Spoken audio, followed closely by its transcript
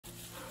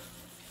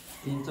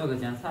给你做个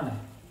检查来，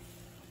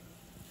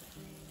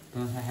不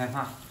用太害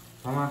怕，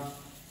好吗？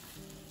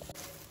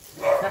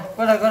来，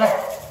过来，过来，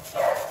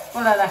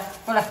过来，来，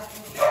过来。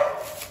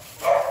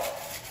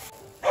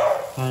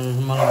看是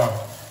什么了吗？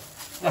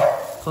来，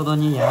凑到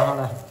你眼上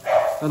来，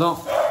别动，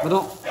别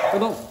动，别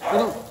动，别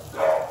动。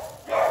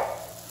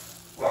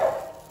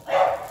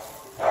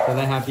再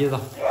来一下鼻子。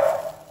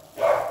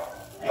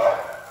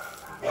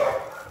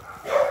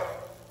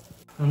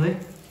对，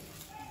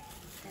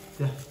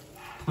对，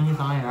从你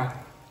上眼，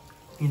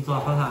给你做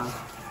核酸。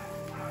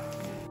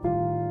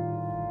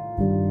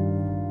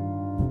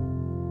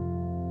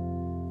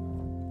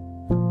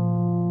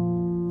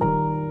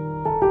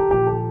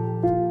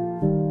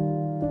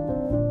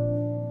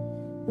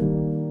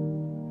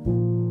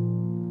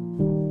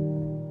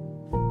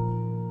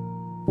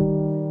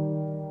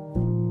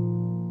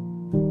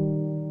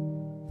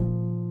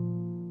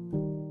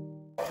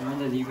我们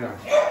这里边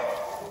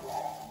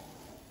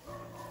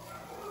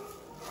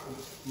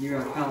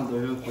看的都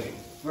是灰，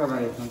外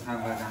边一层看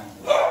不干净。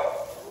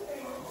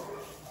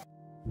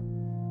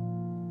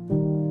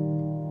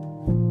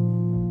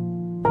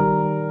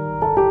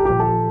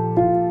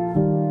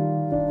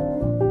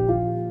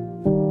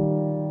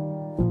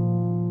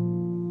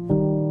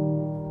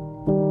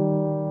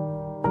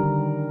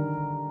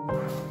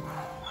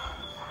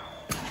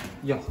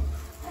哟，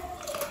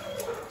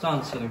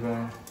胀气了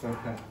个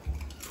快！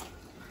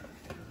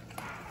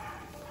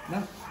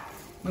来，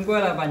能过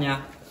来吧你？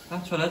来，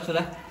出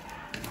来！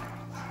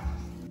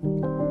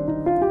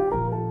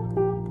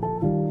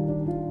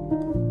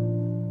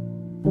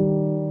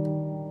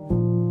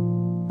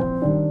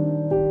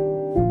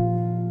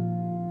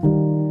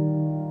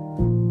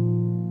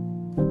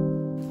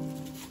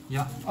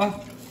呀，啊，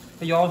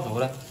它咬住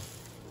了，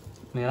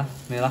没了，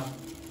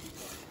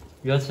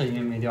越吃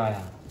越没掉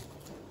呀。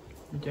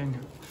你捡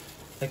捡，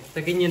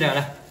再给你点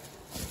来，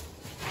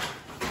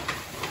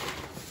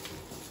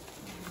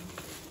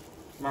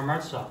慢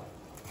慢吃，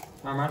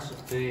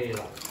对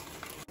了，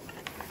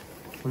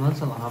不能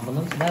吃辣，不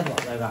能吃太多，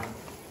这个，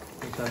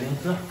小零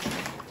食，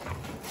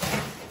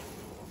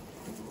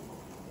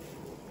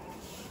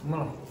没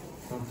了，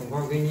等会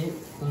儿给你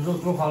肉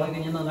煮好了，给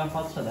你弄点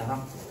好吃的哈。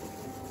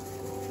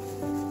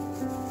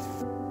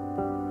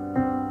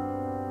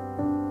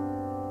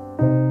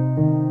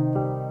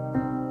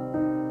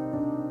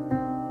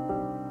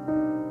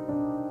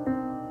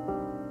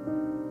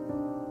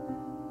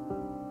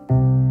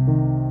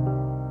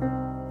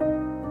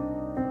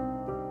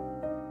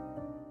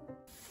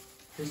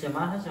这些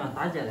马上像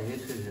打结的给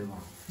吹吹吧。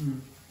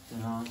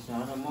身上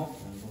是毛孔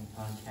都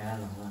像钱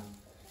了是吧？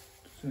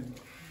对。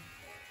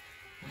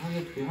它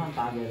给腿上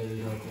打结的比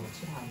较多，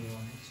其他地方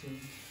还行。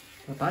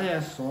我打结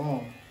少。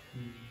我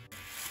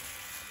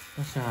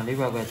身上里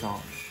边怪脏，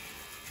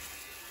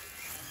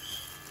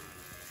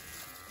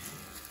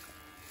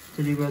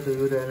这里边都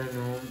有点那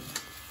种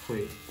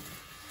灰。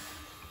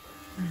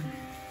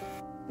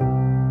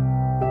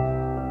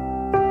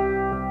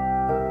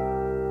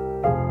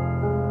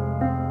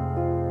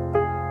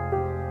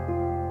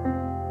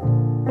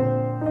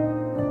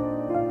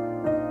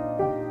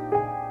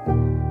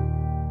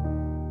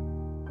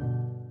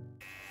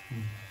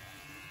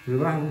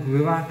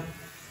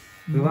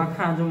尾巴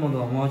看这么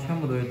多毛，全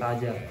部都是打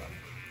结的。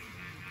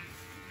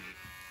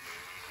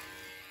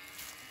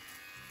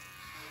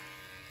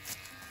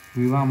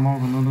尾巴毛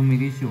可能都没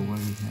给修过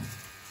这些。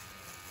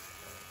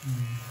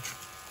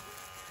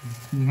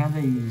你看这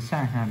一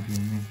闪闪冰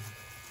的。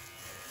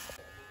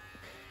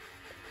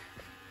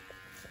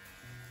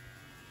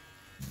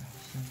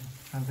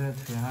看这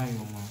腿还有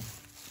吗？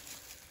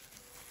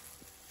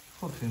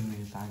后腿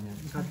没打结，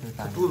这腿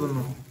打结。肚子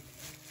呢？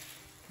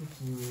肚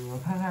子我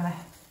看看来，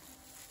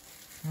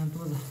看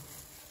肚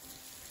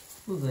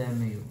子也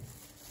没有。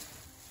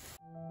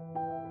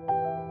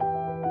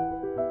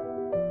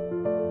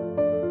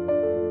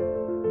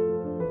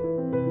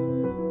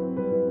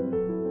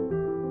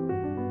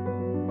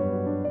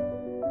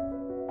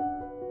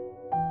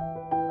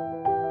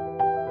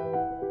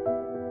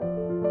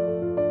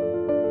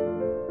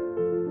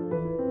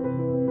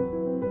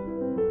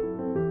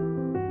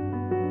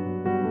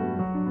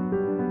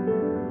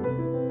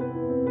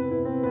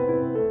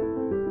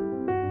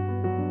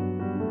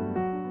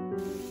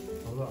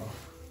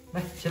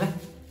来，起来，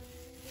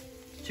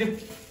去，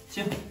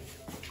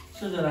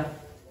试着来。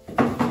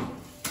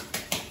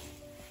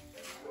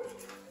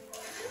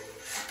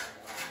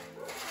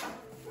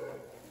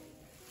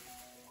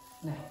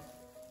来，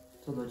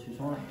做蛀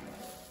虫来。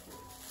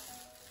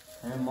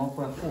看这毛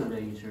怪厚这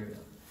一身的。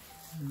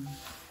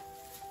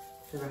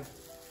这边。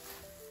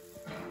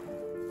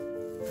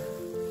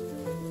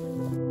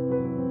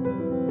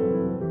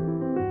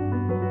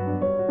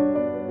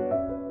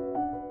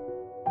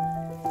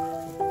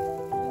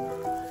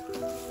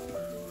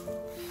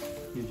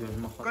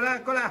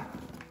过来！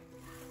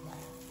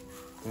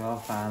不要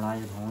翻垃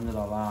圾桶，知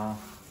道吧？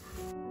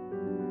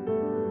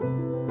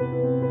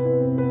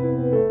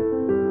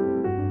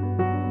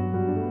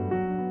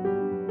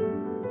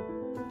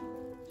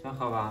想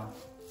喝吧？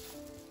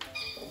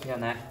要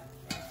奶，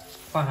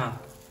放上，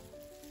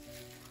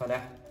好的，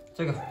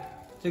这个，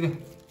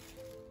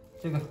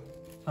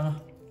尝尝，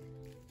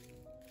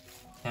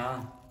甜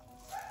啊，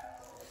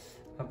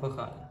还不喝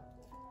了，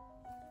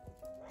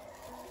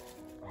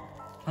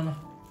尝尝。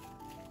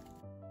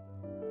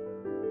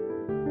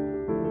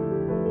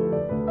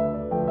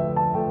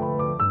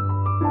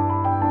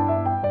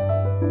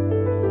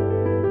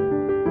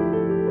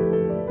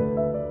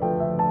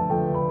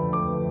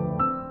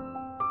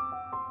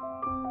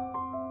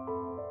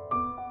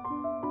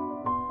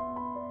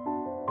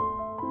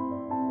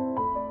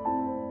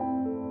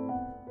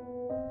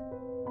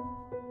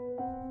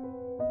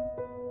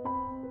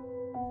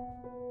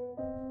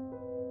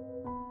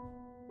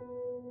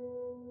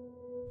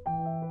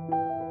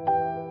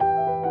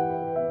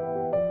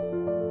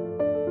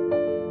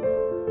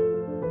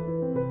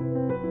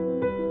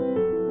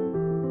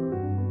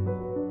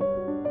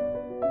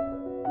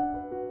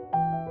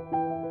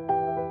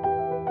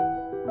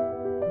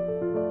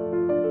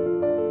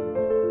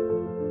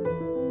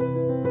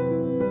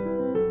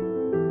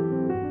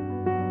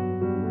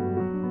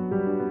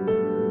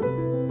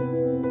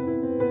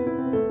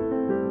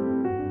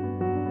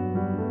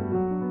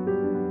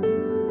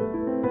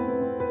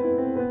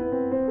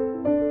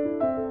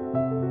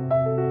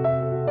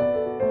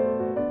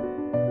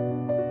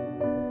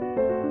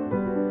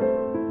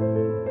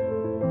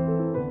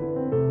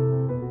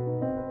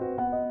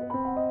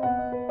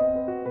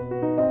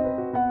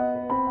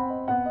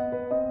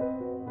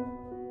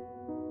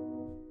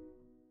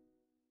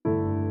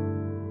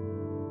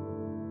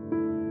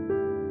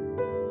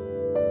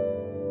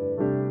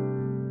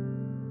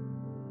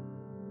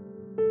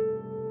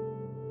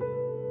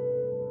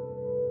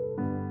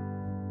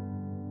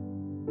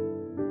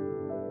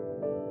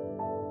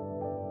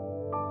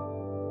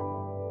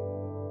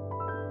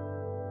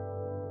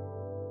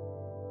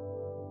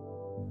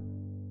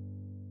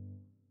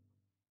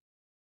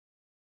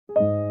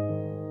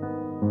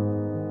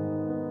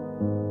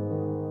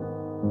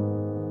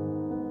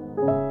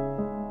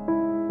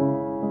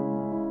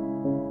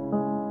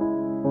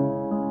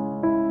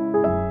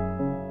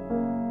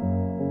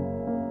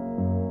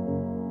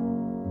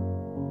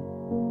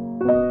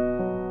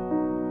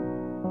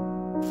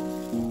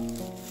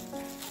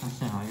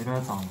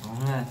脏东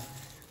西，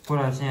过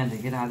段时间得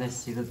给它再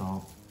洗个澡。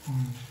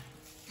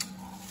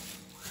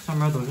上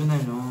面都是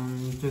那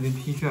种就跟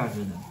皮屑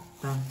似的，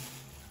但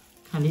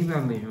看里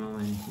边没什么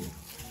问题，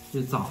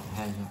就脏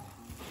还是。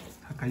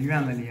它搁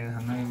院子里，它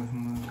能有什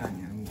么感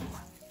觉物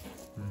吧？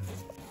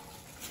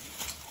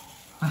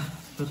哎，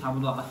都差不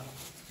多了，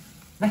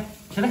来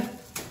起来。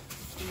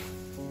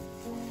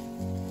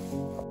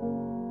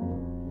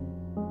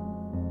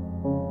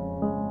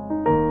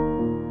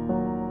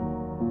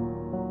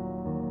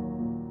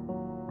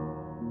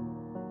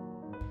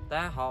大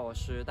家好，我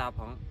是大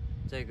鹏。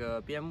这个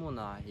边牧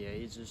呢，也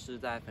一直是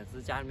在粉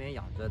丝家里面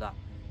养着的，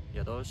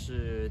也都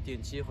是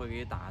定期会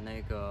给打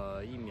那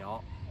个疫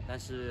苗。但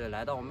是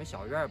来到我们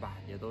小院吧，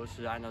也都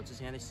是按照之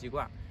前的习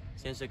惯，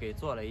先是给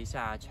做了一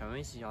下权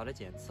威细小的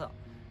检测，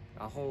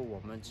然后我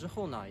们之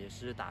后呢，也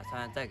是打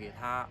算再给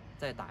他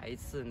再打一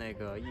次那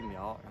个疫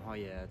苗，然后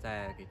也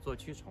再给做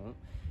驱虫，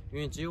因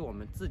为只有我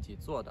们自己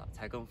做的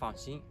才更放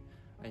心。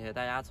而且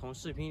大家从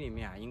视频里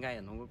面应该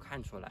也能够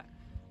看出来。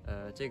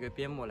这个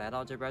边牧来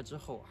到这边之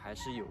后，还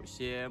是有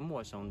些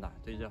陌生的，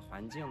对这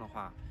环境的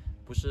话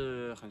不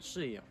是很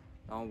适应。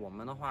然后我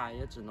们的话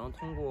也只能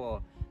通过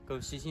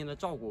更细心的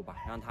照顾吧，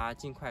让它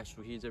尽快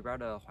熟悉这边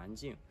的环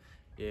境，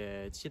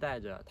也期待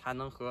着它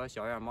能和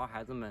小院猫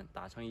孩子们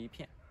打成一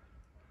片。